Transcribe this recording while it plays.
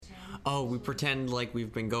Oh, we pretend like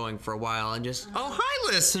we've been going for a while and just, oh,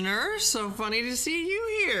 hi, listener. So funny to see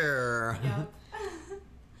you here. Yep.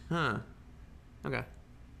 Huh. Okay.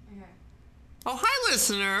 Okay. Oh, hi,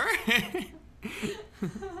 listener.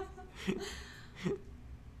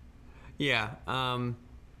 Yeah.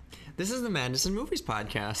 This is the Madness in Movies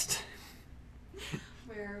podcast.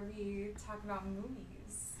 Where we talk about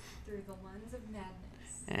movies through the lens of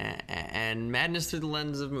madness. And madness through the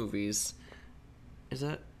lens of movies. Is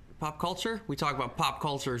that pop culture? We talk about pop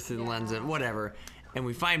culture through the lens of whatever. And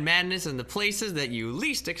we find madness in the places that you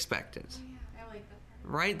least expect it. Oh, yeah, I like that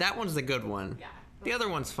part. Right? That one's the good one. Yeah. The other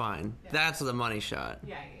one's fine. Yeah. That's the money shot.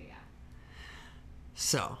 Yeah.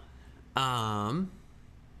 So,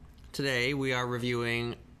 today we are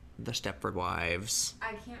reviewing The Stepford Wives.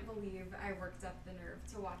 I can't believe I worked up the nerve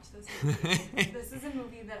to watch this movie. This is a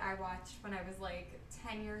movie that I watched when I was like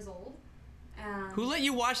 10 years old. Who let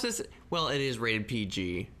you watch this? Well, it is rated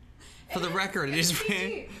PG. For the record, it is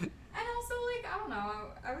PG. And also, like, I don't know.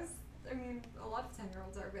 I mean, a lot of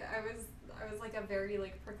 10-year-olds are, but I was like a very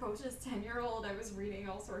like precocious 10-year-old. I was reading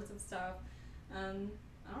all sorts of stuff. I don't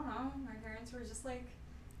know. My parents were just like,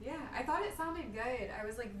 yeah. I thought it sounded good. I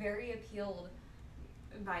was like very appealed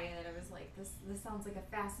by it. I was like, this sounds like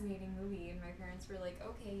a fascinating movie, and my parents were like,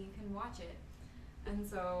 okay, you can watch it. And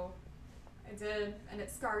so I did, and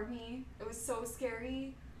it scarred me. It was so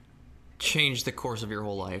scary. Changed the course of your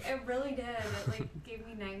whole life. It really did. It like gave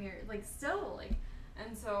me nightmares. Like still like,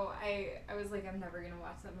 and so I was like, I'm never gonna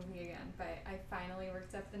watch that movie again. But I finally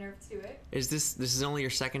worked up the nerve to it. Is this is only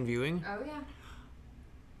your second viewing? Oh yeah.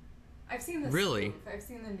 I've seen this. Really? Spoof. I've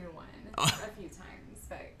seen the new one a few times,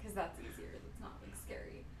 but because that's easier. It's not like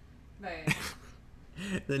scary. But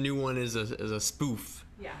The new one is a spoof.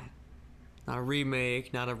 yeah. Not a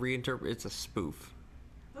remake, not a reinterpret. It's a spoof.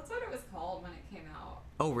 That's what it was called when it came out.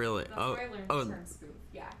 Oh, really? That's oh, where I learned oh, the term spoof.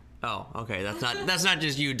 Yeah. Oh, okay. That's not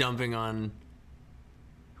just you dumping on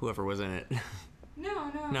whoever was in it.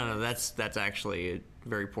 No. No, that's actually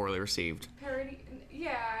very poorly received. Parody.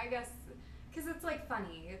 Yeah, I guess. Because it's like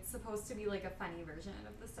funny. It's supposed to be like a funny version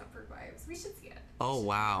of the Stepford Wives. We should see it. Oh,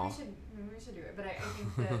 wow. We should do it. But I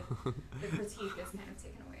think the critique is kind of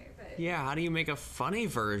taken away. But Yeah, how do you make a funny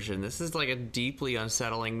version? This is like a deeply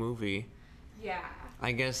unsettling movie. yeah.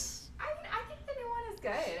 I guess. I mean, I think the new one is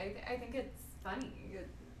good. I think it's funny.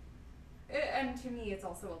 And to me, it's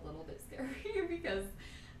also a little bit scary because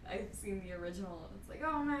I've seen the original and it's like,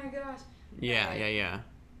 oh my gosh. Yeah.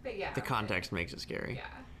 But yeah. The context makes it scary. Yeah.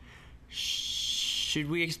 Should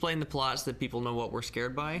we explain the plot so that people know what we're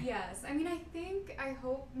scared by? Yes. I mean, I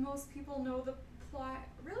hope most people know the plot.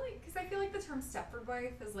 Really? Because I feel like the term Stepford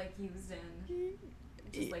wife is like used in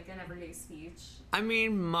just like an everyday speech. I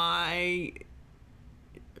mean,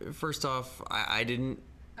 first off, I didn't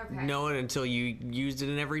know it until you used it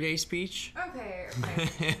in everyday speech. Okay.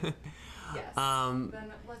 Yes. Then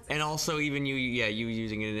let's. And also, even you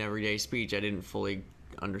using it in everyday speech, I didn't fully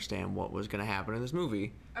understand what was going to happen in this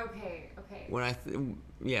movie. Okay. When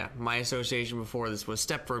my association before this was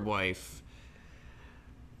Stepford Wife.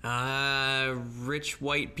 Rich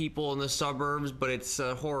white people in the suburbs, but it's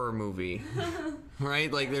a horror movie,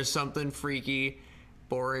 right? Like there's something freaky,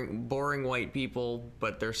 boring white people,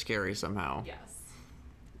 but they're scary somehow. Yes.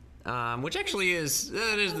 Which actually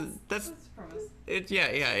that's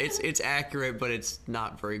it's accurate, but it's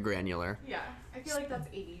not very granular. Yeah, I feel like that's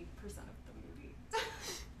 80% of the movie.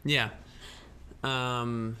 Yeah.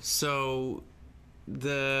 So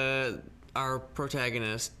our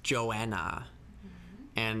protagonist Joanna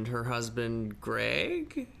and her husband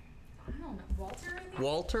Greg. I don't know, Walter. I think?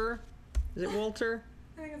 Walter? Is it Walter?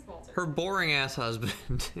 I think it's Walter. Her boring ass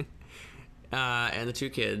husband and the two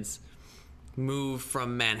kids move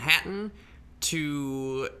from Manhattan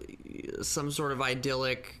to some sort of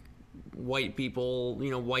idyllic white people,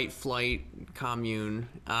 white flight commune.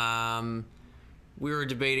 We were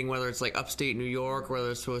debating whether it's like upstate New York, or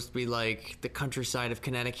whether it's supposed to be like the countryside of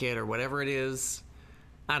Connecticut or whatever it is.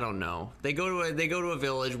 I don't know. They go to a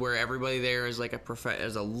village where everybody there is like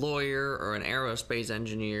as a lawyer or an aerospace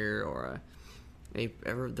engineer or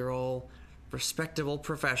they're all respectable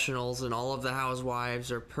professionals, and all of the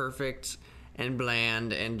housewives are perfect and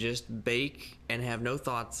bland and just bake and have no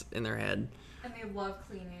thoughts in their head. And they love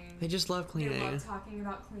cleaning. They just love cleaning. They love talking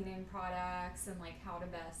about cleaning products and like how to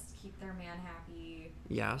best keep their man happy.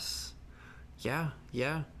 Yes. Yeah.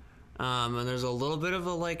 And there's a little bit of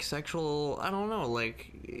a like sexual, I don't know,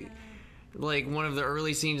 like one of the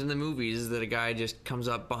early scenes in the movies is that a guy just comes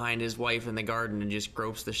up behind his wife in the garden and just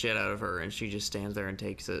gropes the shit out of her, and she just stands there and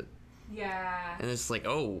takes it. Yeah. And it's like,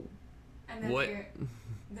 oh, and then what?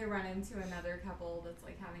 They run into another couple that's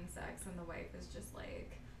like having sex, and the wife is just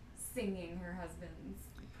like singing her husband's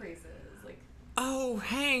praises. Like, oh,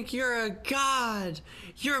 Hank, you're a god.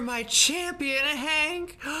 You're my champion,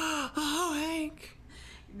 Hank. Oh, Hank.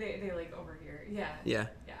 they like overhear. Yeah. Yeah.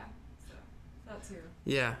 Yeah. So that too.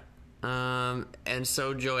 Yeah. And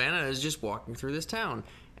so Joanna is just walking through this town,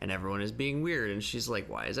 and everyone is being weird, and she's like,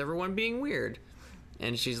 why is everyone being weird?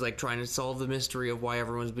 And she's like trying to solve the mystery of why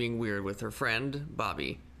everyone's being weird with her friend,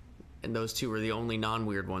 Bobby. And those two are the only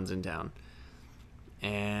non-weird ones in town.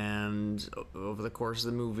 And over the course of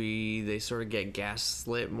the movie, they sort of get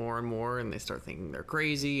gaslit more and more, and they start thinking they're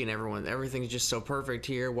crazy, and everything's just so perfect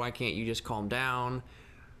here. Why can't you just calm down?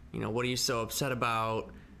 You know, what are you so upset about?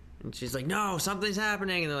 And she's like, no, something's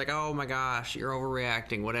happening. And they're like, oh my gosh, you're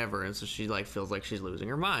overreacting, whatever. And so she like feels like she's losing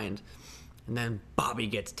her mind. And then Bobby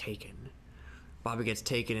gets taken. Bobby gets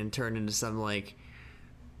taken and turned into some like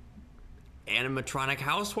animatronic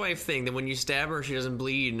housewife thing that when you stab her she doesn't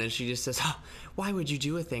bleed, and then she just says, oh, why would you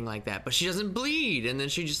do a thing like that? But she doesn't bleed, and then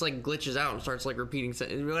she just like glitches out and starts like repeating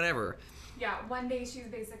whatever. Yeah, one day she's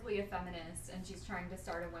basically a feminist and she's trying to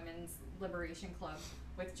start a women's liberation club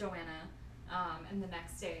with Joanna, and the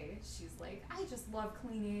next day she's like, I just love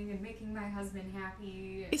cleaning and making my husband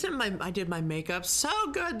happy. I did my makeup so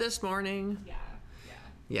good this morning.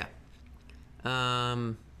 Yeah.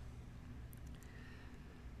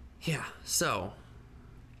 Yeah, so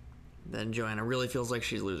then Joanna really feels like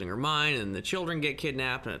she's losing her mind, and the children get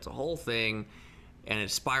kidnapped, and it's a whole thing, and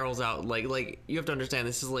it spirals out. Like you have to understand,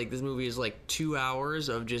 this movie is like 2 hours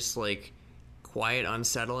of just like quiet,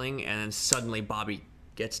 unsettling, and then suddenly Bobby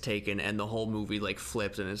gets taken, and the whole movie like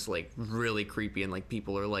flips, and it's like really creepy, and like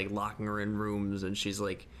people are like locking her in rooms, and she's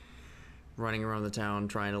like running around the town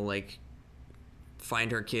trying to like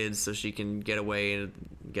find her kids so she can get away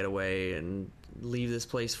and leave this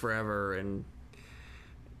place forever. And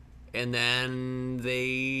then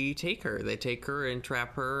they take her and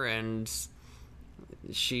trap her, and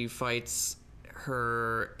she fights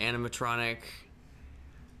her animatronic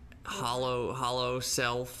hollow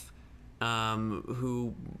self,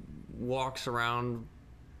 who walks around,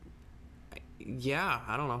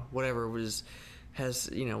 I don't know, whatever,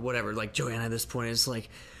 like Joanna at this point is like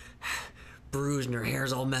bruised, and her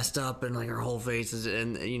hair's all messed up, and like her whole face is,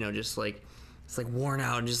 and just like it's like worn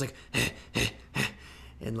out, and just like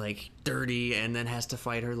and like dirty, and then has to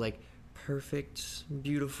fight her like perfect,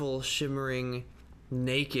 beautiful, shimmering,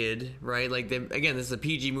 naked, right? Like again, this is a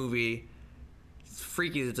PG movie. It's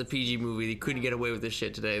freaky that it's a PG movie. They couldn't get away with this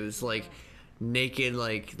shit today. This like naked,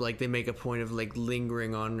 like they make a point of like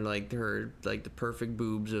lingering on like her, like the perfect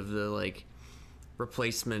boobs of the like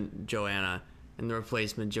replacement Joanna. And the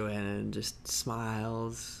replacement Joanna just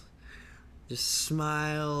smiles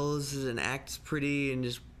and acts pretty, and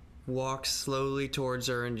just walks slowly towards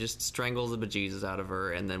her and just strangles the bejesus out of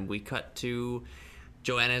her. And then we cut to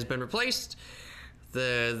Joanna has been replaced.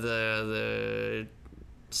 The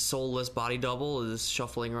soulless body double is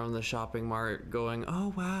shuffling around the shopping mart going,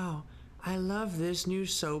 oh wow, I love this new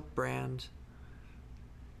soap brand.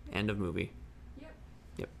 End of movie.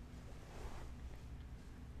 Yep.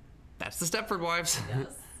 That's the Stepford Wives.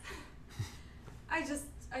 Yes.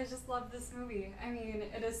 I just love this movie. I mean,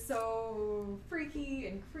 it is so freaky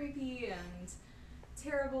and creepy and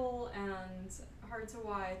terrible and hard to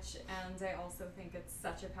watch, and I also think it's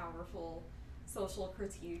such a powerful social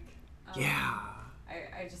critique. Yeah.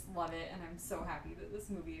 I just love it, and I'm so happy that this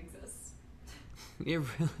movie exists.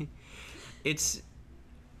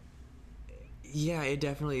 It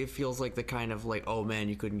definitely feels like the kind of like, oh man,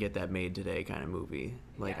 you couldn't get that made today kind of movie.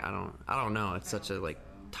 Like, yeah. I don't know. It's such a like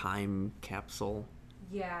time capsule.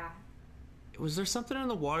 Yeah. Was there something in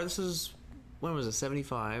the water? When was it?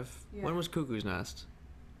 75? Yeah. When was Cuckoo's Nest?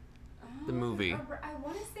 The movie. I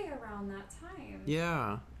want to say around that time.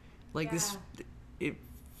 Yeah. Like this, it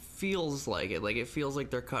feels like it. Like it feels like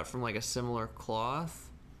they're cut from like a similar cloth.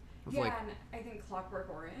 Yeah, and I think Clockwork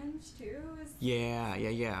Orange too is. Yeah.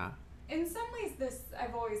 In some ways,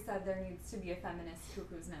 I've always said there needs to be a feminist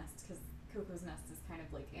Cuckoo's Nest, because Cuckoo's Nest is kind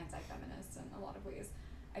of like anti-feminist in a lot of ways.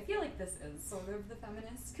 I feel like this is sort of the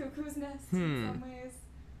feminist Cuckoo's Nest in some ways.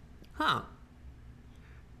 Huh.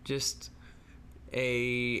 Just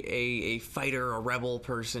a fighter, a rebel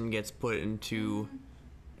person gets put into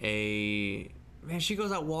man, she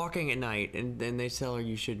goes out walking at night, and then they tell her,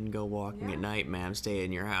 you shouldn't go walking at night, ma'am, stay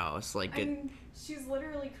in your house. Like, I mean, she's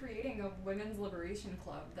literally creating a women's liberation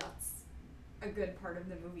club. That's a good part of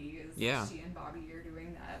the movie, is she and Bobby are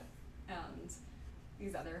doing that, and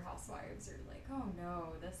these other housewives are like, oh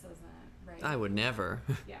no, this isn't right. I would never.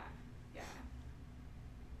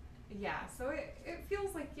 Yeah, so it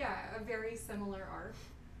feels like, a very similar arc.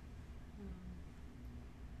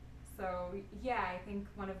 So, yeah, I think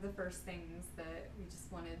one of the first things that we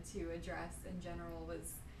just wanted to address in general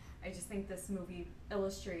was I just think this movie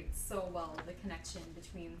illustrates so well the connection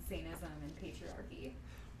between Satanism and patriarchy.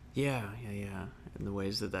 Yeah. And the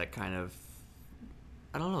ways that kind of,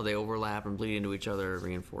 I don't know, they overlap and bleed into each other,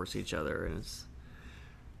 reinforce each other, and it's...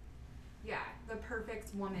 Yeah, the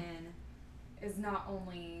perfect woman is not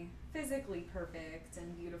only physically perfect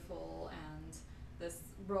and beautiful and this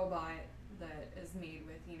robot that is made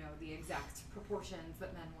with, the exact proportions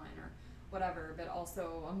that men want or whatever, but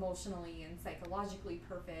also emotionally and psychologically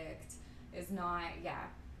perfect, is not,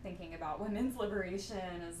 thinking about women's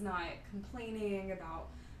liberation, is not complaining about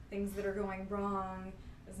things that are going wrong,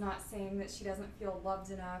 is not saying that she doesn't feel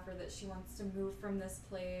loved enough or that she wants to move from this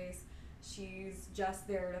place. She's just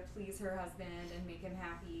there to please her husband and make him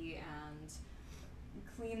happy and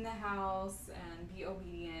clean the house and be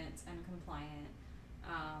obedient and compliant.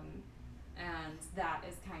 And that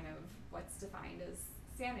is kind of what's defined as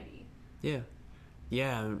sanity.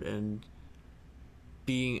 Yeah, and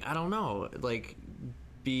being, I don't know, like,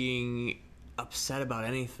 being upset about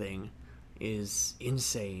anything is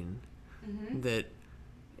insane. Mm-hmm. That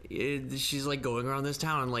she's, like, going around this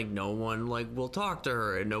town and, like, no one, like, will talk to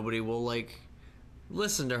her and nobody will, like,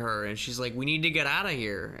 listen to her. And she's like, we need to get out of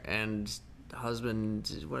here. And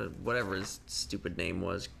husband, whatever his stupid name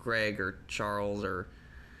was, Greg or Charles or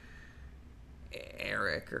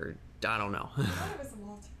Eric or I don't know. I thought it was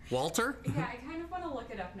Walter. Walter? Yeah, I kind of want to look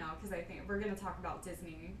it up now because I think we're going to talk about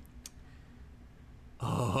Disney.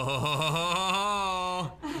 Oh.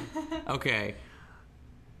 Okay.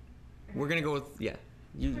 We're going to go with,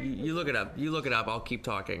 You look it up. You look it up. I'll keep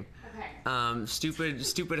talking. Okay.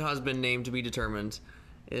 Stupid husband, name to be determined,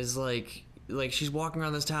 is like she's walking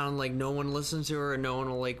around this town, like no one listens to her and no one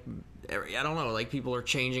will, like, I don't know, like people are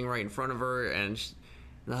changing right in front of her, and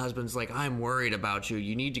the husband's like, I'm worried about you.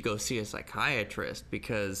 You need to go see a psychiatrist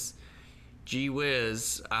because, gee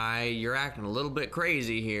whiz, you're acting a little bit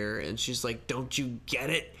crazy here. And she's like, don't you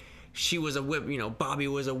get it? She was Bobby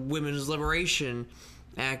was a women's liberation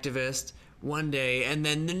activist one day, and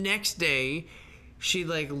then the next day she,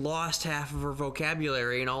 like, lost half of her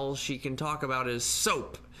vocabulary and all she can talk about is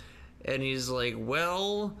soap. And he's like,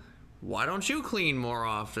 well, why don't you clean more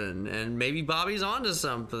often? And maybe Bobby's onto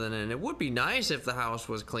something, and it would be nice if the house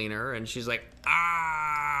was cleaner. And she's like,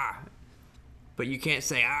 ah! But you can't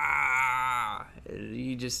say, ah!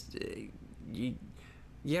 You just,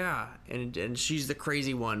 yeah. And she's the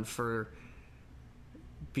crazy one for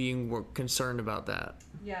being concerned about that.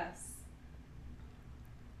 Yes.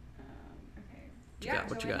 Okay.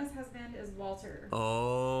 What you got? Joanna's husband is Walter.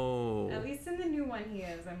 Oh. At least in the new one he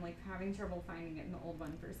is. I'm, like, having trouble finding it in the old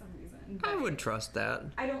one for some reason. I would trust that.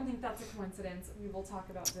 I don't think that's a coincidence. We will talk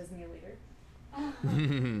about Disney later.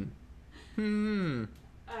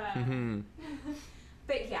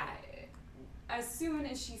 But yeah, as soon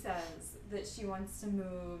as she says that she wants to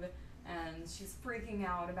move and she's freaking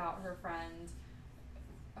out about her friend,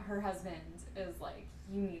 her husband is like,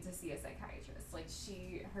 you need to see a psychiatrist. Like,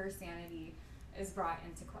 her sanity is brought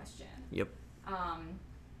into question. Yep.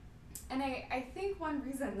 And I think one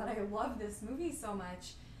reason that I love this movie so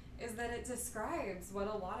much is that it describes what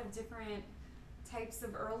a lot of different types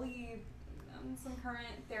of early, some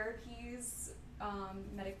current therapies,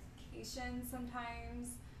 medication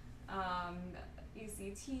sometimes,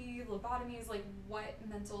 ECT, lobotomies, like what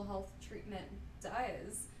mental health treatment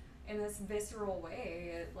does in this visceral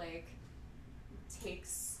way. It, like,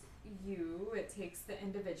 takes it takes the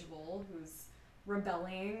individual who's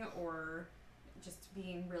rebelling or just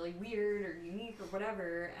being really weird or unique or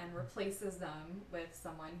whatever and replaces them with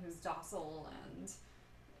someone who's docile and,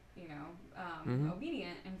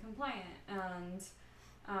 obedient and compliant. And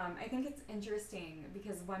I think it's interesting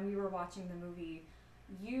because when we were watching the movie,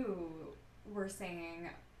 you were saying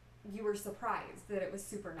you were surprised that it was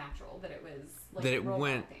supernatural, that it was like that a it robot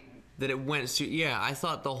went thing. That it went I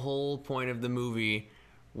thought the whole point of the movie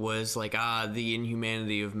was like the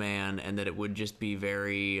inhumanity of man, and that it would just be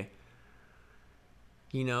very,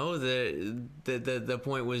 the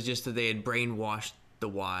point was just that they had brainwashed the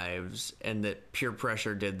wives and that peer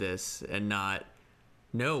pressure did this, and not,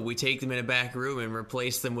 no, we take them in a back room and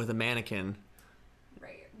replace them with a mannequin.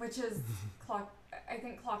 Right, which is I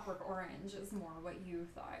think Clockwork Orange is more what you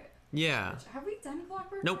thought. Yeah. Have we done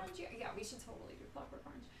Clockwork Nope. Orange? Yeah, we should totally do Clockwork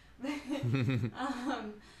Orange.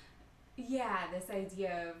 This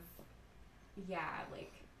idea of,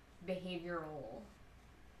 like, behavioral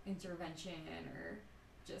intervention, or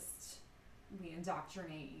just we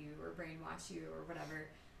indoctrinate you or brainwash you or whatever.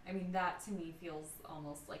 I mean, that to me feels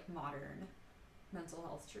almost like modern mental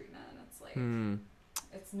health treatment. It's like,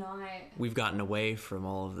 It's not. We've gotten away from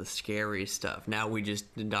all of the scary stuff. Now we just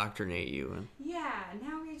indoctrinate you. And Yeah,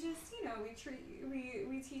 now we just,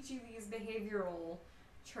 we teach you these behavioral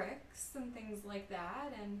tricks and things like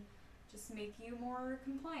that, and just make you more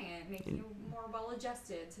compliant, make you more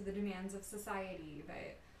well-adjusted to the demands of society.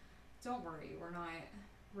 But don't worry, we're not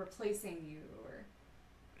replacing you, or...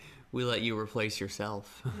 we let you replace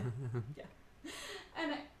yourself. Yeah.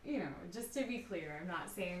 And, just to be clear, I'm not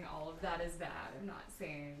saying all of that is bad. I'm not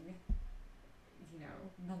saying,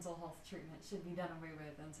 mental health treatment should be done away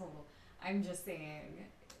with in total. I'm just saying,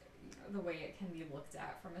 the way it can be looked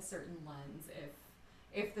at from a certain lens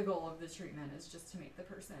if the goal of the treatment is just to make the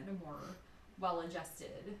person a more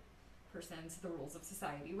well-adjusted person to the rules of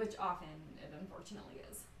society, which often it unfortunately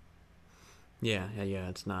is. Yeah.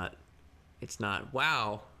 It's not,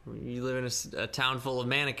 wow, you live in a town full of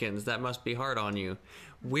mannequins. That must be hard on you.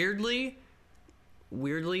 Weirdly,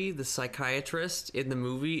 the psychiatrist in the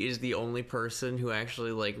movie is the only person who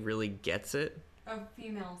actually, really gets it. A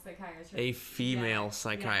female psychiatrist. A female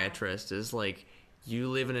psychiatrist is like, you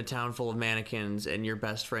live in a town full of mannequins and your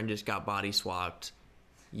best friend just got body swapped.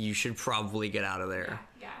 You should probably get out of there.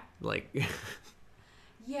 Yeah.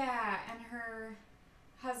 Yeah, and her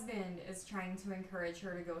husband is trying to encourage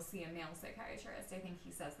her to go see a male psychiatrist. I think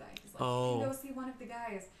he says that. He's like, you can go see one of the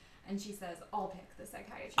guys. And she says, I'll pick the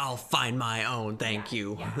psychiatrist. I'll find my own, thank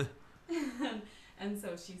you. Yeah. And so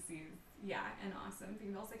she sees, an awesome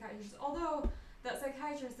female psychiatrist. Although, that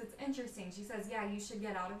psychiatrist, it's interesting. She says, you should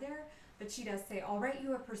get out of there. But she does say, I'll write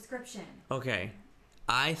you a prescription. Okay.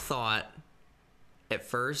 At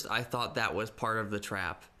first, I thought that was part of the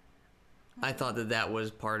trap. I thought that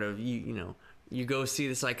was part of, you go see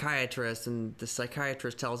the psychiatrist, and the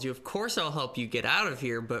psychiatrist tells you, of course I'll help you get out of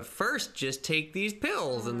here, but first just take these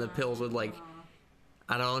pills. And the pills would,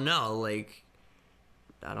 I don't know, make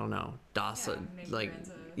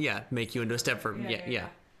you into a Stepford. Yeah.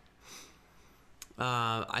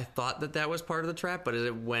 I thought that was part of the trap, but as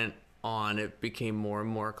it went on, it became more and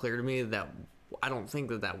more clear to me that I don't think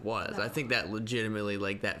that was. No. I think that legitimately,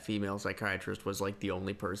 that female psychiatrist was, the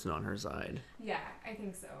only person on her side. Yeah, I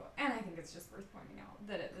think so. And I think it's just worth pointing out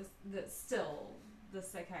that still the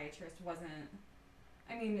psychiatrist wasn't...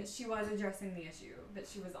 I mean, she was addressing the issue, but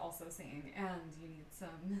she was also saying, and you need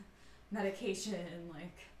some medication,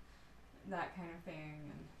 that kind of thing.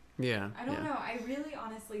 And yeah. I don't know. I really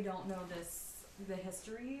honestly don't know the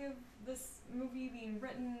history of this movie being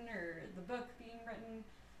written or the book being written.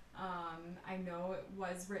 I know it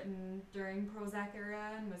was written during Prozac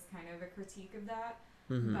era and was kind of a critique of that,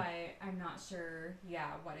 but I'm not sure,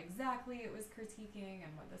 what exactly it was critiquing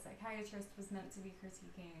and what the psychiatrist was meant to be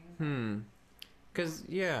critiquing. Because,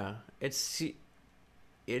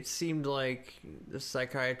 it seemed like the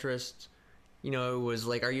psychiatrist, it was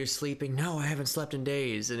like, are you sleeping? No, I haven't slept in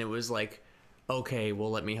days. And it was like, okay,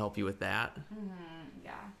 well, let me help you with that.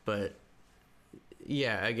 Yeah. But,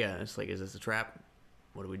 again, it's like, is this a trap?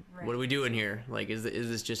 What are we doing here? Is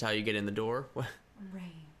this just how you get in the door?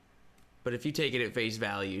 Right. But if you take it at face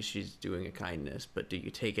value, she's doing a kindness. But do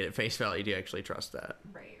you take it at face value? Do you actually trust that?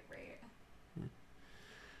 Right.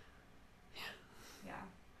 Yeah.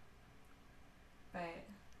 But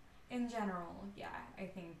in general, I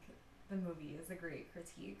think the movie is a great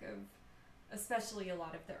critique of especially a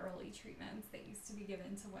lot of the early treatments that used to be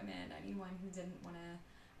given to women. Anyone who didn't want to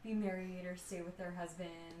be married or stay with their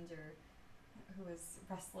husband, or who was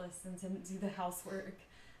restless and didn't do the housework,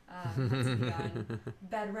 had to be on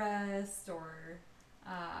bed rest, or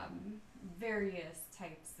various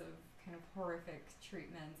types of kind of horrific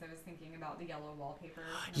treatments. I was thinking about the yellow wallpaper.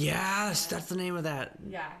 Yes, that's the name of that.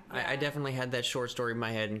 Yeah. I definitely had that short story in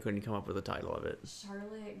my head and couldn't come up with the title of it.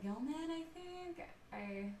 Charlotte Gilman, I think.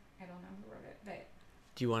 I don't know who wrote it, but...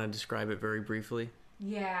 Do you want to describe it very briefly?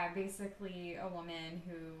 Yeah, basically a woman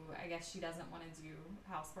who, I guess she doesn't want to do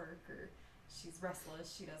housework, or she's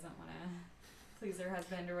restless, she doesn't want to please her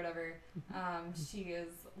husband or whatever. She is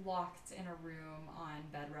locked in a room on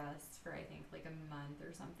bed rest for, I think, like a month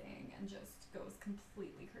or something, and just goes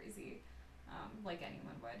completely crazy, like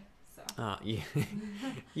anyone would. So. Yeah.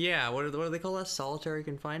 Yeah, what do they call that? Solitary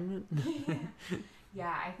confinement?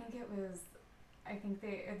 Yeah, I think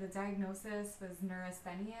the diagnosis was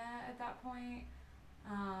neurasthenia at that point.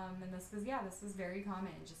 And this was very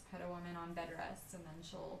common. Just put a woman on bed rest, and then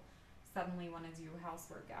she'll suddenly want to do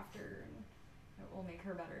housework after, and it will make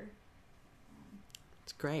her better.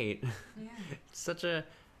 It's great. Yeah. It's such a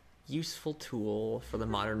useful tool for the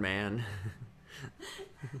modern man.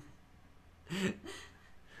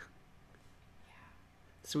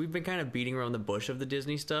 So we've been kind of beating around the bush of the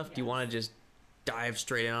Disney stuff. Yes. Do you want to just dive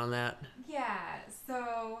straight in on that? Yeah.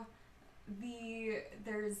 So the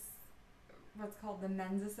what's called the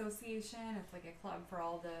Men's Association. It's like a club for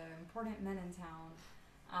all the important men in town.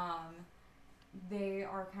 They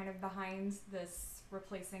are kind of behind this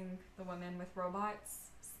replacing the women with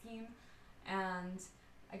robots scheme, and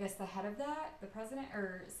I guess the head of that, the president,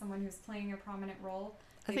 or someone who's playing a prominent role.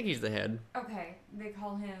 I think he's the head. Okay, they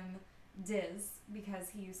call him Diz because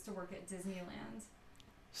he used to work at Disneyland.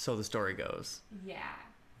 So the story goes. Yeah.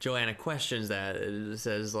 Joanna questions that. It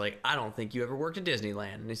says, like, I don't think you ever worked at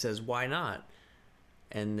Disneyland. And he says, why not?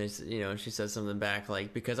 And this, she says something back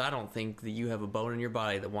like, because I don't think that you have a bone in your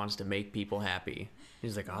body that wants to make people happy.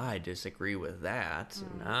 He's like, I disagree with that.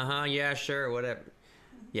 Yeah, sure, whatever.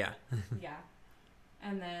 Yeah. Yeah.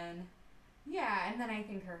 And then I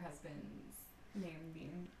think her husband's name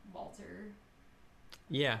being Walter.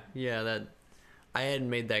 Yeah, that I hadn't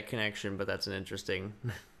made that connection, but that's an interesting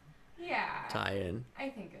tie-in. I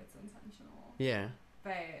think it's intentional. Yeah.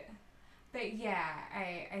 But yeah,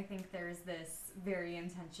 I think there's this very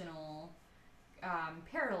intentional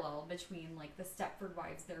parallel between like the Stepford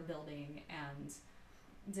Wives they're building and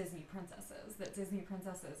Disney princesses. That Disney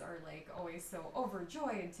princesses are like always so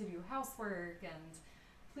overjoyed to do housework and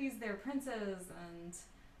please their princes, and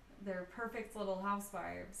they're perfect little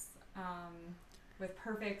housewives with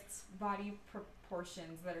perfect body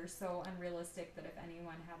proportions that are so unrealistic that if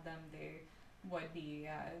anyone had them, they would be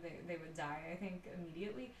they would die, I think,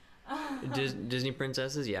 immediately. Disney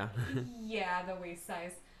princesses, yeah. Yeah, the waist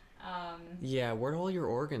size. Yeah, where'd all your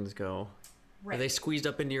organs go? Right. Are they squeezed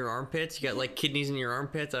up into your armpits? You got like kidneys in your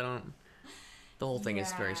armpits? The whole thing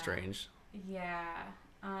is very strange. Yeah.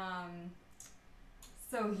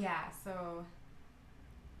 So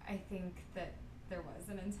I think that there was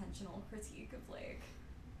an intentional critique of like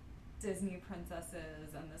Disney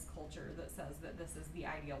princesses and this culture that says that this is the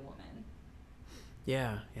ideal woman.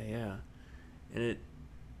 Yeah. And it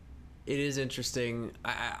is interesting.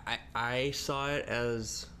 I saw it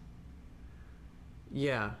as,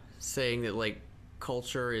 saying that like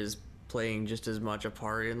culture is playing just as much a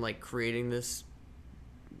part in like creating this,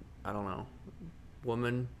 I don't know,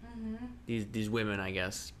 woman. Mm-hmm. These women, I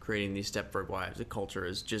guess, creating these Stepford Wives. The culture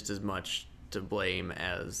is just as much to blame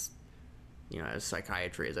as, as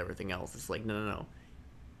psychiatry, as everything else. It's like, no.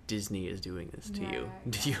 Disney is doing this to you.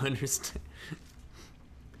 Do you understand?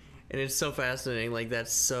 And it's so fascinating. Like,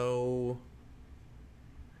 that's so...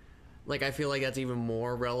 Like, I feel like that's even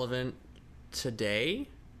more relevant today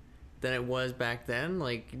than it was back then.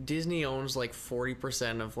 Like, Disney owns, like,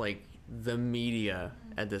 40% of, like, the media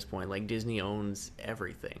at this point. Like, Disney owns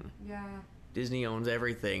everything. Yeah. Disney owns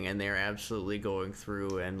everything, and they're absolutely going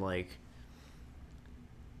through and, like...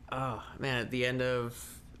 Oh, man, at the end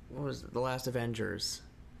of... What was it? The Last Avengers.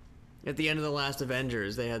 At the end of The Last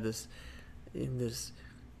Avengers, they had this... In this...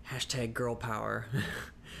 hashtag girl power,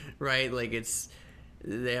 right? Like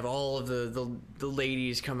they have all of the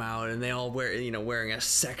ladies come out and they all wearing a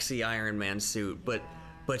sexy Iron Man suit, but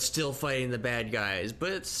still fighting the bad guys,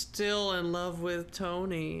 but still in love with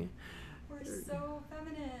Tony. We're so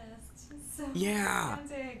feminist. So yeah.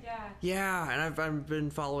 romantic. Yeah, and I've been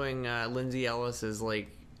following Lindsay Ellis's like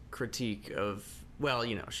critique of, well,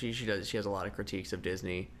 she has a lot of critiques of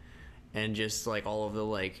Disney and just like all of the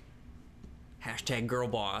like hashtag girl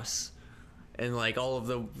boss and like all of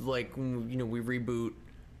the like we reboot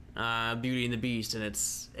Beauty and the Beast, and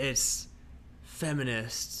it's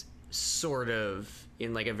feminist sort of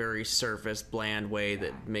in like a very surface bland way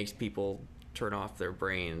that makes people turn off their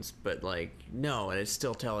brains, but like no, and it's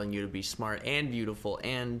still telling you to be smart and beautiful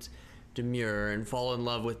and demure and fall in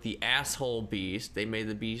love with the asshole Beast. They made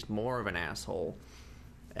the Beast more of an asshole,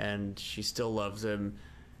 and she still loves him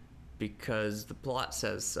because the plot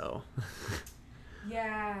says so.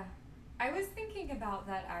 Yeah. I was thinking about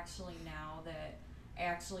that actually now that I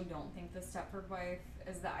actually don't think the Stepford Wife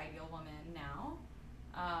is the ideal woman now.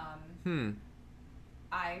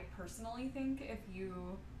 I personally think if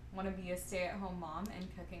you want to be a stay-at-home mom and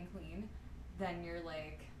cook and clean, then you're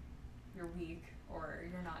weak, or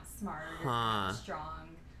you're not smart, or you're not strong.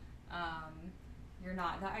 You're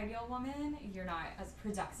not the ideal woman. You're not as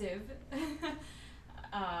productive. We've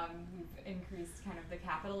increased kind of the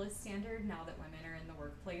capitalist standard now that women are in the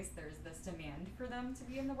workplace. There's this demand for them to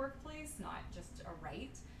be in the workplace, not just a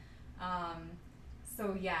right.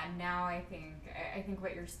 So yeah, now I think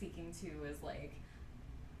what you're speaking to is like,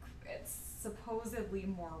 it's supposedly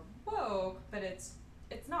more woke, but it's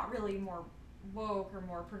not really more woke or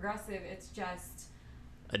more progressive. It's just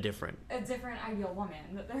a different ideal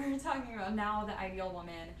woman that they're talking about. Now the ideal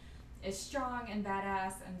woman is strong and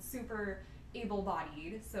badass and super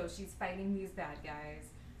able-bodied, so she's fighting these bad guys.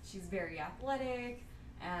 She's very athletic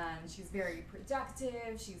and she's very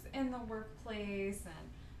productive. She's in the workplace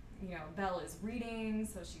and Belle is reading,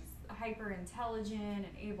 so she's hyper intelligent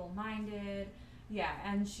and able minded. Yeah,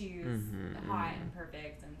 and she's hot and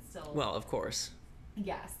perfect and still. Well, of course.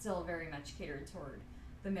 Yeah, still very much catered toward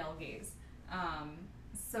the male gaze.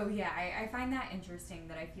 So yeah, I find that interesting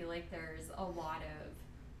that I feel like there's a lot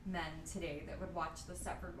of men today that would watch the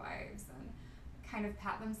Stepford Wives and kind of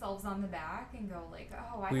pat themselves on the back and go like,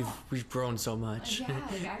 oh, we've grown so much. Yeah,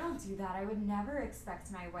 like I don't do that. I would never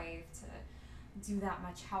expect my wife to do that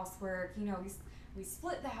much housework. We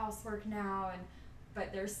split the housework now,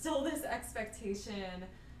 but there's still this expectation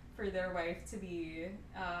for their wife to be.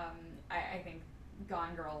 I think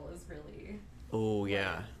Gone Girl is really. Oh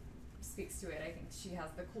yeah. Speaks to it. I think she has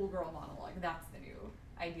the cool girl monologue. That's the new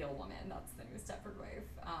ideal woman. That's the new Stepford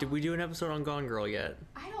wife. Did we do an episode on Gone Girl yet?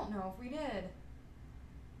 I don't know if we did.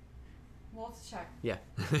 We'll have to check. Yeah.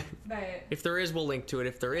 But if there is, we'll link to it.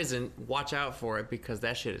 If there isn't, watch out for it because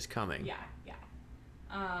that shit is coming. Yeah.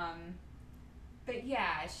 But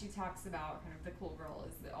yeah, she talks about kind of the cool girl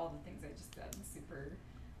is all the things I just said, super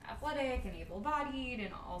athletic and able-bodied, and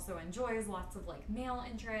also enjoys lots of like male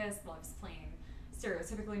interests, loves playing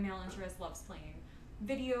stereotypically male interests, loves playing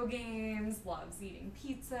video games, loves eating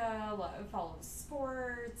pizza, follows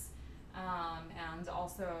sports, and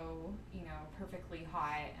also, perfectly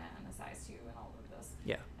hot and a size 2 and all of this.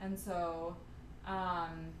 Yeah. And so,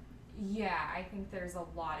 yeah, I think there's a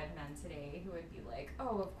lot of men today who would be like,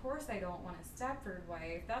 oh, of course I don't want a Stepford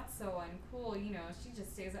wife. That's so uncool. She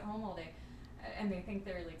just stays at home all day. And they think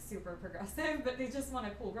they're like super progressive, but they just want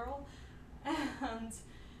a cool girl. And,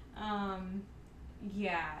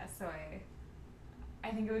 yeah, so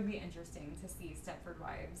I think it would be interesting to see Stepford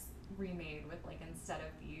Wives remade with like, instead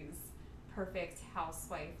of these perfect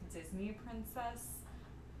housewife Disney princess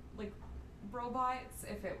like robots,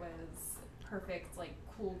 if it was perfect like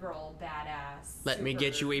cool girl badass. Let me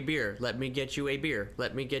get you a beer. Let me get you a beer.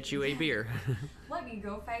 Let me get you a beer. Let me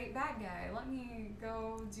go fight bad guy. Let me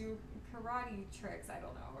go do karate tricks. I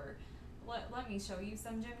don't know. Or let me show you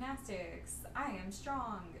some gymnastics. I am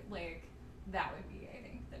strong. Like that would be, I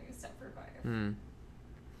think, the new Stepford Wife. Man.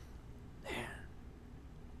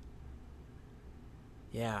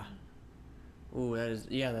 Yeah. Ooh,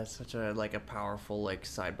 that's such a like a powerful like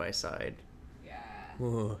side by side. Yeah.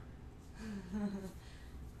 Ooh.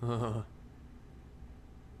 Yeah,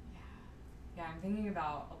 I'm thinking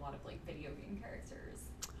about a lot of like video game characters.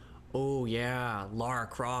 Oh yeah, Lara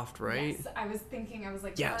Croft, right? Yes, I was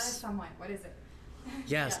like, yes. Lara someone. What is it?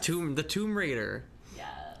 Yes, yes. the Tomb Raider.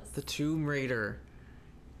 Yes. The Tomb Raider.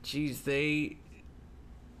 Jeez,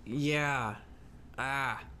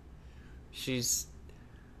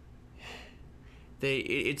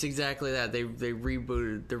 it's exactly that. They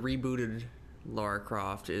rebooted Lara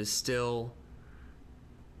Croft is still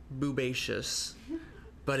boobacious,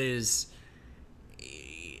 but is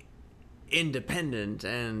independent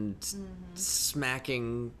and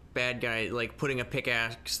smacking bad guy, like putting a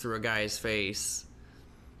pickaxe through a guy's face,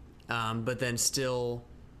 but then still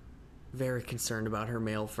very concerned about her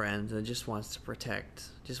male friends and just wants to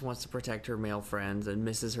protect her male friends and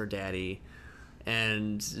misses her daddy,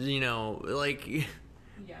 and like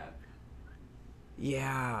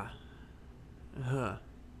yeah.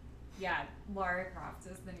 Yeah, Lara Croft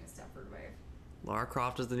is the new Stepford wife. Lara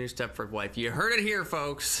Croft is the new Stepford wife. You heard it here,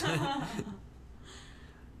 folks.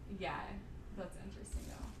 Yeah, that's interesting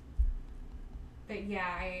though. But yeah,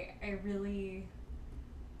 I really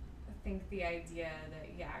think the idea that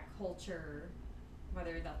culture,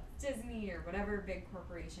 whether that's Disney or whatever big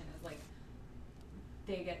corporation, is like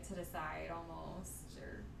they get to decide almost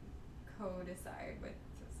or co-decide with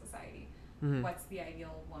society. Mm-hmm. What's the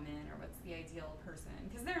ideal woman or what's the ideal person?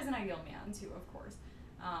 Because there's an ideal man too, of course.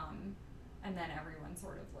 And then everyone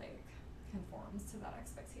sort of like conforms to that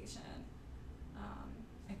expectation.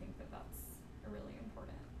 I think that's a really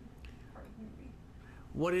important part of the movie.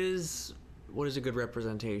 What is a good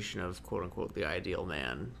representation of quote unquote the ideal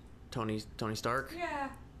man? Tony Stark?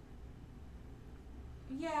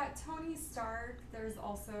 Yeah, Tony Stark. There's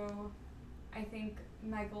also, I think,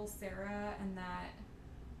 Michael Cera and that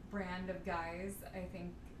brand of guys. I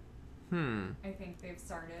think they've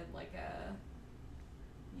started like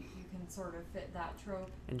you can sort of fit that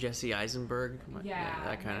trope. And Jesse Eisenberg. Yeah,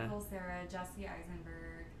 that kind of. Michael Cera, Jesse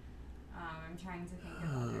Eisenberg. I'm trying to think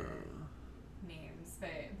of other names,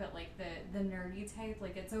 but like the nerdy type,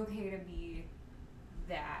 like it's okay to be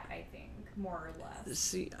that. I think more or less.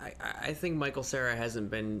 See, I think Michael Cera hasn't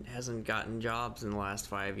gotten jobs in the last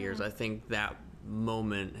 5 years. I think that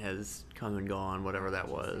moment has come and gone, whatever that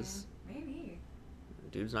was. Maybe.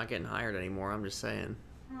 Dude's not getting hired anymore, I'm just saying.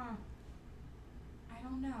 I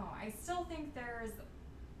don't know. I still think there's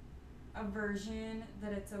a version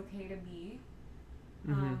that it's okay to be.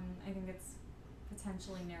 I think it's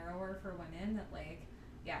potentially narrower for women that, like,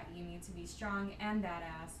 yeah, you need to be strong and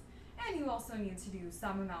badass, and you also need to do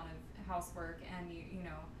some amount of housework, and you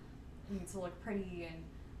know, you need to look pretty and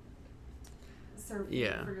serve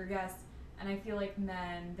food for your guests. And I feel like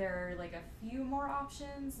men, there are like a few more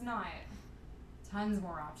options, not tons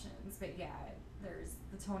more options, but yeah, there's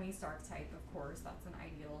the Tony Stark type, of course, that's an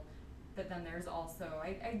ideal. But then there's also,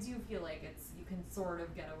 I do feel like you can sort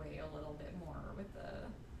of get away a little bit more with the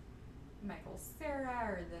Michael Cera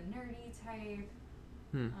or the nerdy type.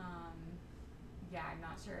 Yeah, I'm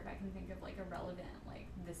not sure if I can think of like a relevant, like,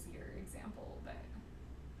 this year example, but.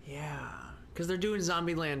 Yeah, because they're doing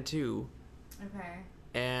Zombieland 2. Okay.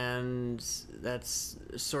 And that's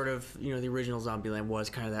sort of, you know, the original Zombieland was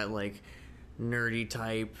kind of that, like, nerdy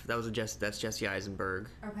type. That's Jesse Eisenberg.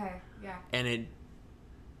 Okay, yeah. And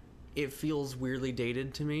it feels weirdly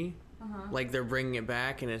dated to me. Like they're bringing it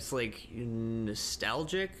back, and it's like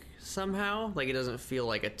nostalgic somehow. Like it doesn't feel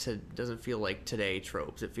like today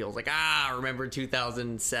tropes. It feels like remember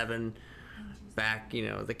 2007, back, you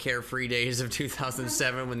know, the carefree days of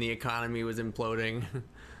 2007 when the economy was imploding.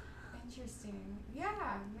 Interesting.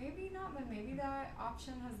 Yeah, maybe not, but maybe that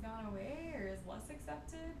option has gone away or is less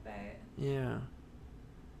accepted. But yeah,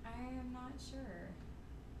 I am not sure.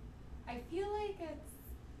 I feel like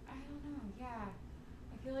I don't know. Yeah.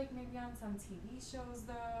 I feel like maybe on some TV shows,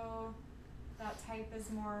 though, that type is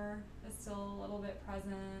still a little bit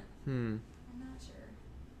present. I'm not sure.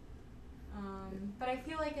 But I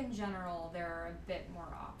feel like in general there are a bit more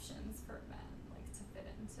options for men, like to fit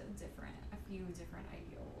into a few different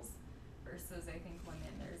ideals, versus I think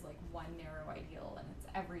women there's like one narrow ideal and it's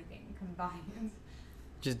everything combined.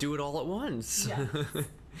 Just do it all at once. Yes.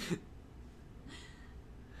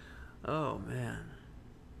 Oh man.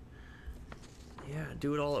 Yeah,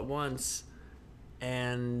 do it all at once.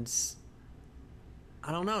 And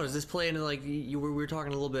I don't know, does this play into, like, we were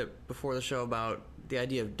talking a little bit before the show about the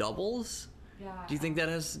idea of doubles? Yeah. Do you think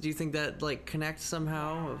that like connects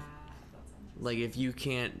somehow? Yeah, that's interesting. Like if you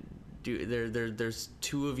can't do there's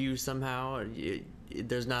two of you somehow,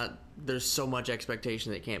 there's so much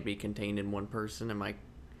expectation that it can't be contained in one person. Am I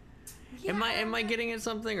getting at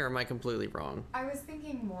something, or am I completely wrong? I was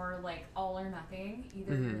thinking more like all or nothing.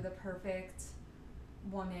 Either you're the perfect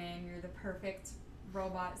woman, you're the perfect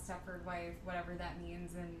robot Stepford wife, whatever that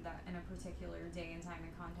means in a particular day and time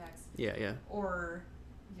and context. Yeah. Or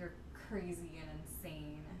you're crazy and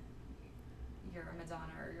insane. You're a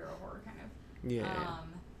Madonna or you're a horror kind of. Yeah.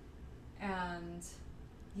 And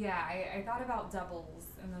yeah, I thought about doubles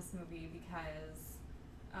in this movie because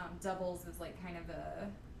doubles is like kind of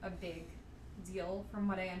a big deal from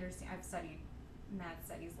what I understand. I've studied mad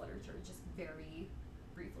studies literature just very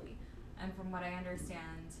briefly, and from what I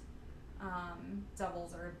understand,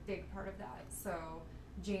 doubles are a big part of that. So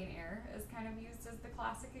Jane Eyre is kind of used as the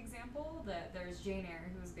classic example, that there's Jane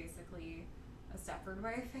Eyre, who's basically a Stepford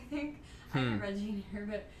wife, I think. I haven't read Jane Eyre,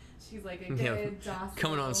 but she's like a good, docile...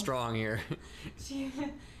 Coming on strong here.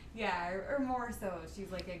 Or more so,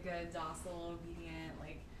 she's like a good, docile, obedient,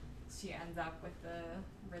 like, she ends up with the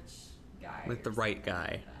rich guy. With the right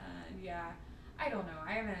guy. Yeah. I don't know.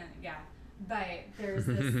 I haven't, But there's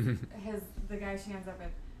this, the guy she ends up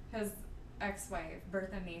with, his ex-wife,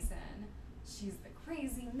 Bertha Mason. She's the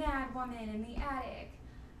crazy mad woman in the attic.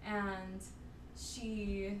 And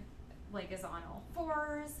she, like, is on all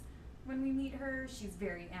fours when we meet her. She's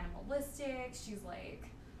very animalistic. She's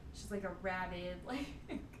like a rabid, like,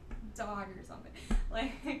 dog or something.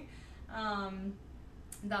 Like,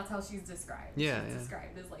 that's how she's described. Yeah, she's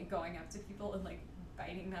described as, like, going up to people and, like,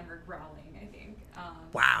 biting them or growling, I think.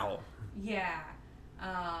 Wow. Yeah.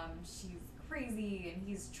 She's crazy, and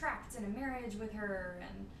he's trapped in a marriage with her,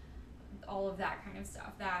 and all of that kind of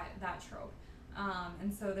stuff, that trope.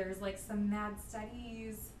 And so there's, like, some mad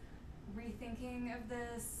studies rethinking of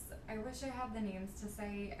this. I wish I had the names to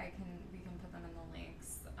say. We can put them in the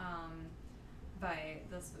links. But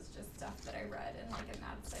this was just stuff that I read in, like, a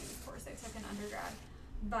mad studies course I took in undergrad.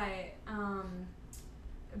 But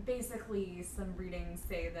basically some readings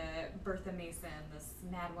say that Bertha Mason, this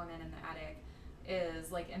mad woman in the attic,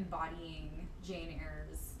 is, like, embodying Jane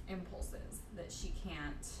Eyre's impulses that she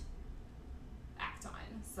can't act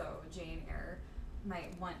on. So Jane Eyre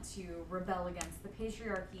might want to rebel against the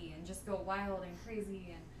patriarchy and just go wild and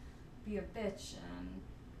crazy and be a bitch, and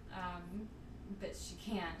but she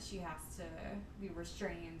can't. She has to be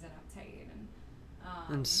restrained and uptight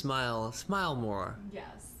and smile more.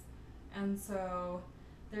 Yes. And so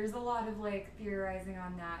there's a lot of, like, theorizing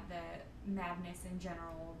on that madness in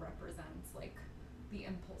general represents, like, the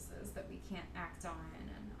impulses that we can't act on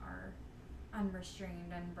and our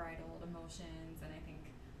unrestrained, unbridled emotions. And I think,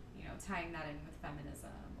 tying that in with feminism,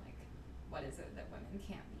 like, what is it that women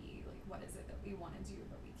can't be? Like, what is it that we want to do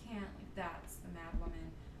but we can't? Like, that's the mad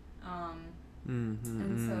woman. And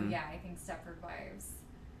so, yeah, I think Stepford Wives,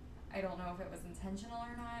 I don't know if it was intentional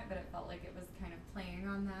or not, but it felt like it was kind of playing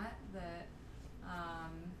on that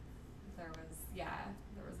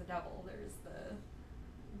there was a devil, there's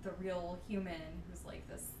the real human who's like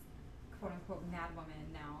this quote unquote mad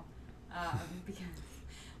woman now, because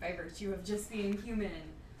by virtue of just being human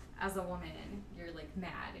as a woman, you're like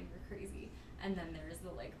mad and you're crazy. And then there's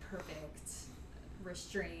the like perfect,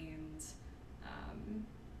 restrained,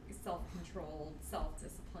 self-controlled,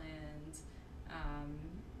 self-disciplined,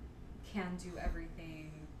 can do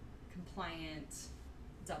everything, compliant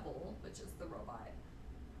double, which is the robot.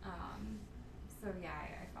 So yeah,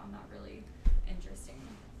 I found that really interesting.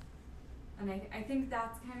 And I think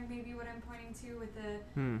that's kind of maybe what I'm pointing to with the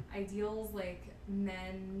ideals, like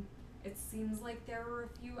men. It seems like there were a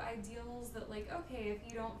few ideals that, like, okay, if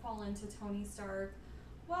you don't fall into Tony Stark,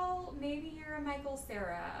 well, maybe you're a Michael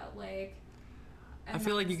Cera, like. I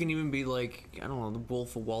feel like you can even be like, I don't know, the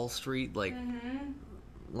Wolf of Wall Street, like,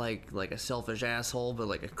 like a selfish asshole, but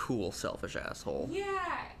like a cool selfish asshole.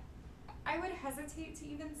 Yeah, I would hesitate to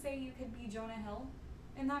even say you could be Jonah Hill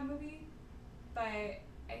in that movie, but I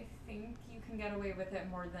think you can get away with it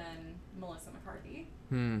more than Melissa McCarthy.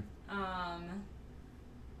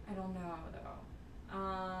 I don't know though.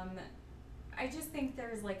 I just think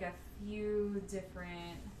there's like a few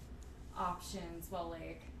different options. Well,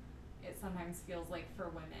 like, it sometimes feels like for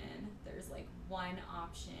women, there's like one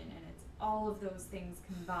option and it's all of those things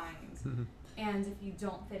combined. And if you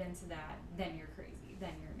don't fit into that, then you're crazy,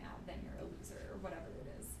 then you're mad, then you're a loser, or whatever it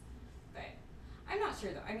is. But I'm not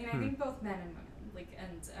sure though. I mean, I think both men and women, like,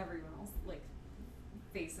 and everyone else, like,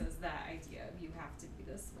 faces that idea of you have to be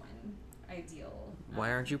this one ideal.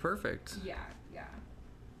 Why aren't you perfect? Yeah. Or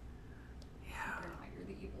not, you're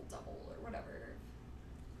the evil double or whatever.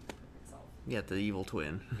 Perfect self. Yeah, the evil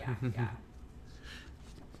twin. Yeah.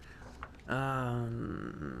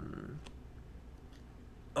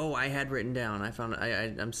 Oh, I had written down. I found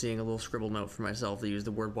I'm seeing a little scribble note for myself to use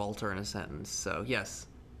the word Walter in a sentence. So yes.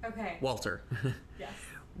 Okay. Walter. Yes.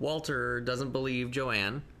 Walter doesn't believe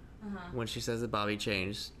Joanne when she says that Bobby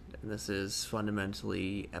changed. And this is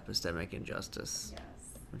fundamentally epistemic injustice. Yes.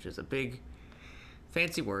 Which is a big,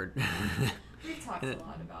 fancy word. We've talked a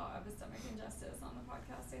lot about epistemic injustice on the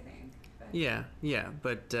podcast, I think. But. Yeah,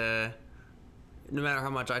 but no matter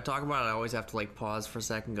how much I talk about it, I always have to like pause for a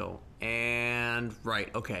second, and go, and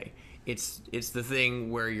right, okay, it's the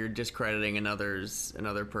thing where you're discrediting another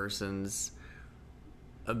person's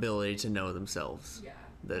ability to know themselves. Yeah,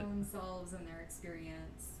 that know themselves and their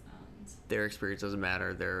experience. Their experience doesn't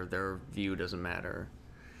matter. Their view doesn't matter.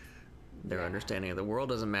 Their understanding of the world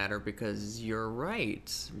doesn't matter because you're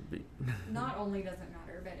right. Not only doesn't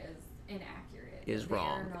matter, but is inaccurate. Is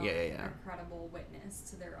wrong. Not Yeah. a credible witness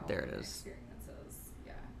to their own experiences.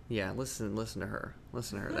 Yeah. Yeah. Listen to her.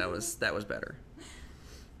 That was better.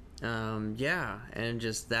 Yeah, and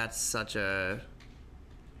just that's such a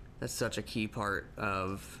key part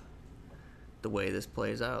of the way this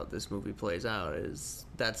movie plays out, is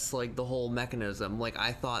that's like the whole mechanism. Like,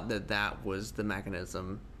 I thought that was the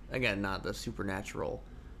mechanism. Again, not the supernatural,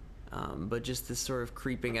 but just this sort of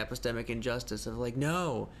creeping epistemic injustice of like,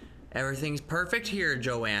 no, everything's perfect here,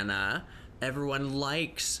 Joanna. Everyone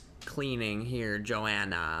likes cleaning here,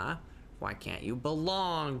 Joanna. Why can't you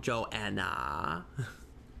belong, Joanna?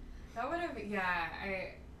 That would have,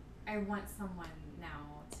 I want someone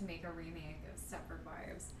now to make a remake of Stepford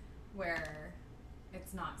Wives where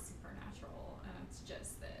it's not supernatural and it's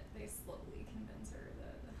just that they slowly convince her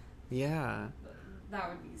that that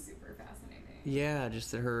would be super fascinating. Yeah,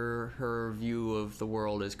 just that her view of the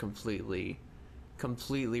world is completely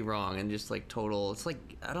wrong and just like total. It's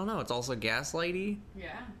like, I don't know. It's also gaslighty.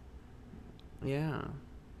 Yeah. Yeah.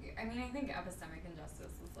 I mean, I think epistemic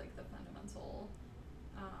injustice is like the fundamental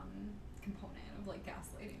component of like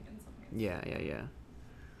gaslighting in some ways. Yeah.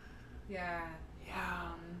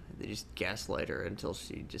 They just gaslight her until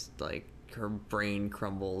she just like her brain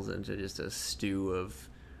crumbles into just a stew of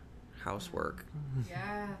housework.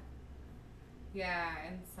 Yeah,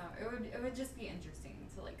 and so it would just be interesting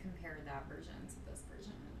to like compare that version to this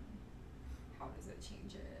version. How does it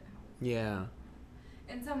change it? Yeah.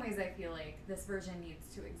 In some ways, I feel like this version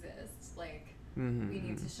needs to exist. Like, we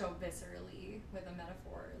need to show viscerally with a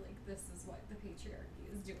metaphor, like, this is what the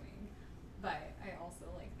patriarchy is doing. But I also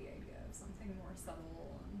like the idea of something more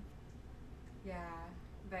subtle. And,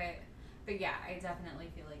 but But yeah, I definitely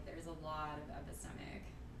feel like there's a lot of epistemic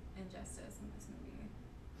injustice in this movie.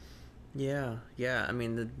 Yeah. I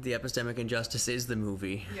mean, the epistemic injustice is the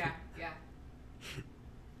movie. Yeah.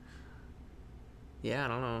 Yeah, I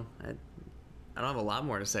don't know. I don't have a lot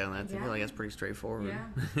more to say on that. I feel like that's pretty straightforward. Yeah.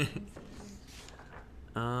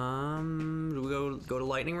 Do we go to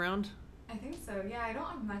lightning round? I think so. Yeah, I don't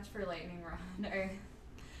have much for lightning round.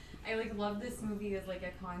 I like love this movie as like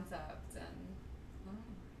a concept and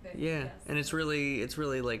but Yeah, yes. and it's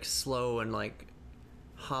really like slow and like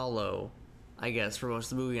hollow, I guess, for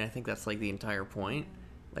most of the movie, and I think that's like the entire point.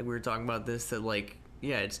 Like we were talking about this, that like,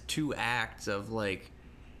 yeah, it's 2 acts of like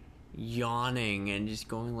yawning and just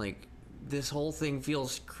going like, this whole thing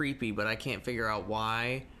feels creepy, but I can't figure out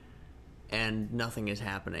why, and nothing is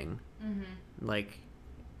happening. Like,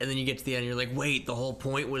 and then you get to the end, you're like, wait, the whole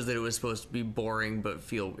point was that it was supposed to be boring, but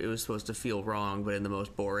it was supposed to feel wrong, but in the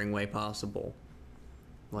most boring way possible.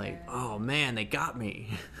 Like, oh man, they got me.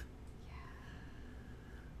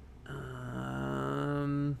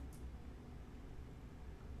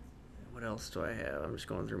 What else do I have? I'm just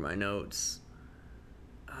going through my notes.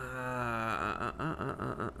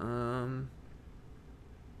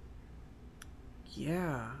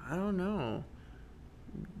 Yeah, I don't know.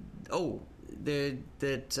 Oh,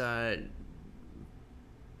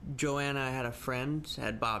 Joanna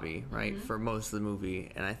had Bobby, right, for most of the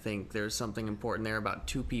movie, and I think there's something important there about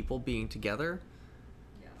 2 people being together.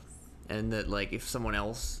 Yes. And that, like, if someone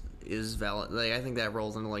else is valid, like, I think that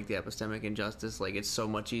rolls into like the epistemic injustice. Like, it's so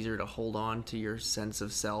much easier to hold on to your sense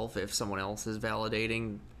of self if someone else is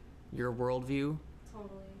validating your worldview.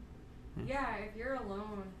 Totally. Yeah, if you're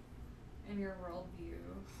alone in your worldview,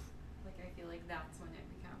 like I feel like that's when it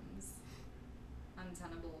becomes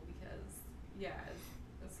untenable because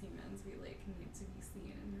as humans we like need to be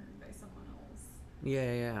seen and heard by someone else.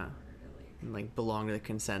 Yeah. Or to, like belong to the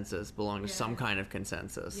consensus, belong to some kind of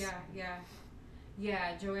consensus.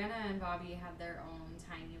 Yeah, Joanna and Bobby had their own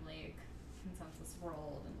tiny like consensus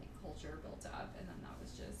world and like culture built up, and then that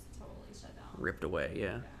was just totally shut down. Ripped away,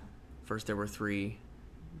 yeah. First there were 3,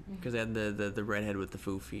 because they had the redhead with the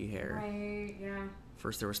foofy hair. Right, yeah.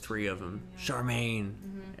 First there was 3 of them. Yeah. Charmaine.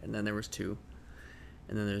 And then there was 2.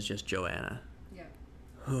 And then there's just Joanna. Yeah.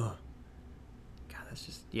 God, that's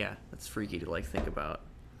just, that's freaky to like think about.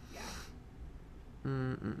 Yeah.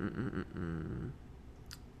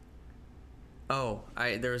 Oh,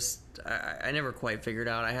 I never quite figured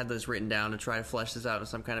out. I had this written down to try to flesh this out in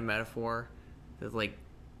some kind of metaphor. That like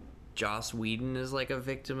Joss Whedon is like a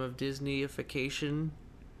victim of Disneyification.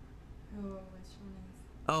 Oh, which one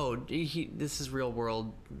is? Oh, this is real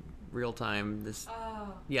world, real time.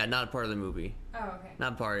 Yeah, not part of the movie. Oh, okay.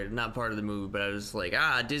 Not part of the movie. But I was like,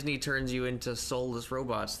 Disney turns you into soulless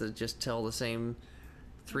robots that just tell the same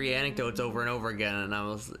 3 anecdotes over and over again. And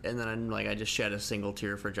then I just shed a single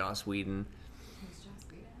tear for Joss Whedon. Who's Joss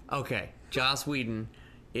Whedon? Okay, Joss Whedon.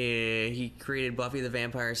 He created Buffy the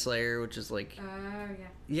Vampire Slayer, which is like,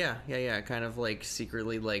 yeah, kind of like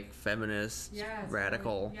secretly like feminist,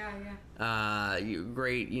 radical.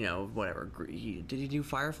 Great, whatever. Did he do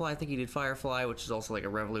Firefly? I think he did Firefly, which is also like a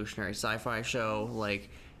revolutionary sci-fi show. Like,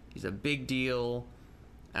 he's a big deal,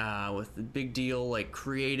 with the big deal like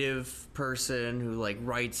creative person who like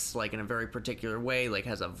writes like in a very particular way, like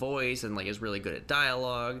has a voice and like is really good at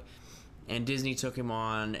dialogue. And Disney took him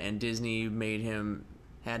on, and Disney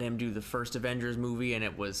had him do the first Avengers movie, and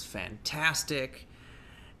it was fantastic.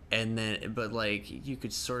 And then, but like, you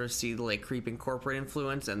could sort of see the like creeping corporate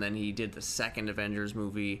influence, and then he did the second Avengers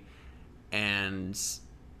movie, and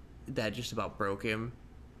that just about broke him.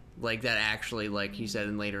 Like, that actually, like he said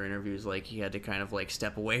in later interviews, like he had to kind of like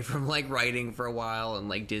step away from like writing for a while, and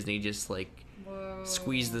like Disney just like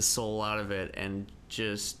squeezed the soul out of it, and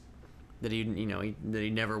just that that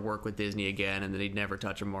he'd never work with Disney again, and that he'd never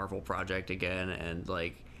touch a Marvel project again, and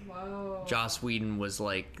like Joss Whedon was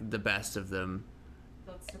like the best of them.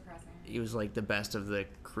 That's depressing. He was like the best of the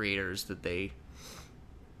creators that they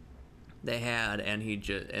had,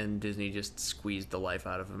 and Disney just squeezed the life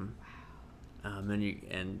out of him.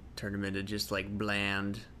 And turned him into just like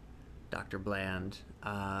bland, Dr. Bland.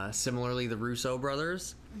 Similarly, the Russo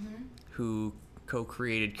brothers, who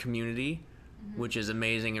co-created Community, which is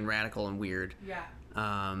amazing and radical and weird.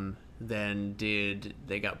 Then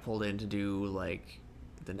they got pulled in to do like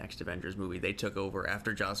the next Avengers movie. They took over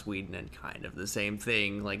after Joss Whedon, and kind of the same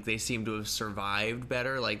thing. Like, they seem to have survived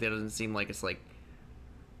better. Like, it doesn't seem like it's like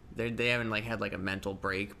they haven't like had like a mental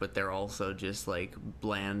break, but they're also just like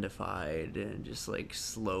blandified and just like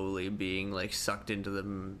slowly being like sucked into the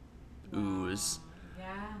ooze.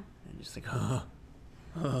 And just like,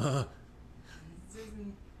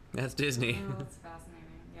 Disney. That's Disney. Oh, that's fascinating.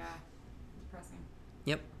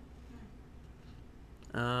 Yep.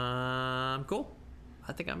 Cool.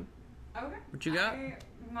 I think I'm. Okay. What you got?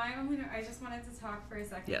 I just wanted to talk for a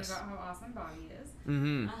second Yes. about how awesome Bobby is.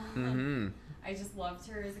 Mm-hmm. I just loved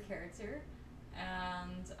her as a character,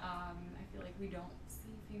 and I feel like we don't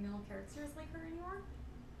see female characters like her anymore.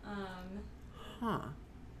 Huh.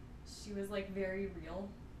 She was like very real.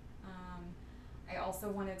 I also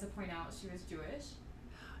wanted to point out she was Jewish.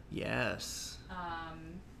 Yes.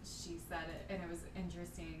 She said it, and it was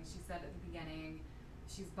interesting. She said at the beginning,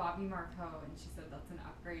 she's Bobby Marco, and she said that's an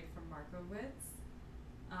upgrade from Markowitz.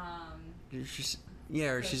 Or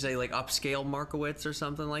she say like upscale Markowitz or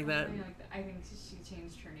something like that. Like that. I think she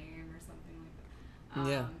changed her name or something like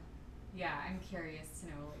that. Yeah, I'm curious to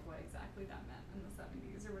know like what exactly that meant in the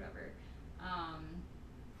 70s or whatever.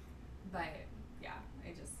 But yeah, I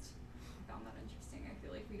just found that interesting. I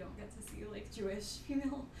feel like we don't get to see like Jewish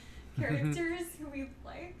female characters who we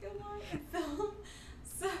like a lot in film.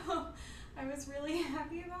 So I was really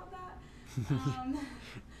happy about that.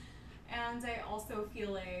 And I also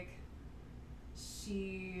feel like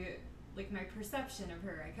she, like my perception of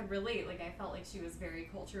her, I could relate. Like I felt like she was very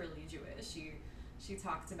culturally Jewish. She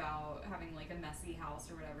talked about having like a messy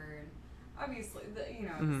house or whatever. And obviously, this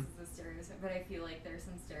is a stereotype, but I feel like there's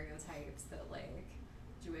some stereotypes that like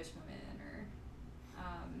Jewish women are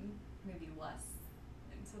maybe less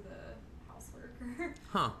into the housework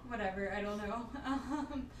or whatever. I don't know.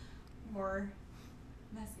 More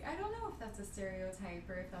messy. I don't know if that's a stereotype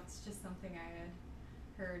or if that's just something I had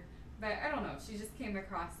heard. But I don't know. She just came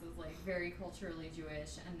across as like very culturally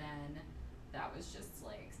Jewish, and then that was just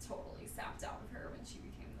like totally sapped out of her when she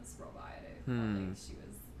became this robot. I felt like she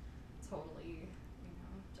was totally,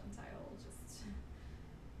 Gentile. Just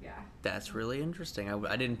yeah. That's really interesting.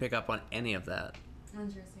 I didn't pick up on any of that.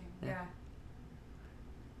 Interesting. Yeah.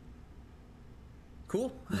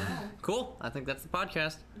 Cool. Yeah. Cool. I think that's the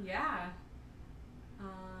podcast. Yeah.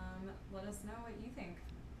 Let us know what you think.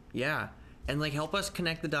 Yeah. And like help us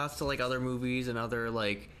connect the dots to like other movies and other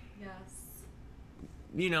like yes.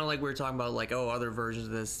 Like we were talking about like other versions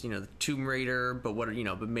of this, the Tomb Raider, but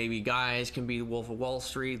but maybe guys can be Wolf of Wall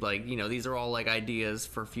Street, like these are all like ideas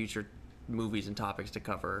for future movies and topics to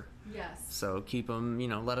cover. Yes. So keep them,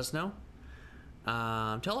 let us know.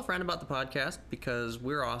 Tell a friend about the podcast because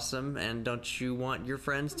we're awesome, and don't you want your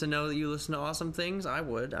friends to know that you listen to awesome things? I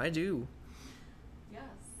would. I do. Yes.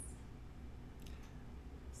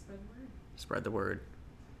 Spread the word. Spread the word.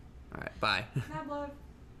 All right. Bye. Mad love.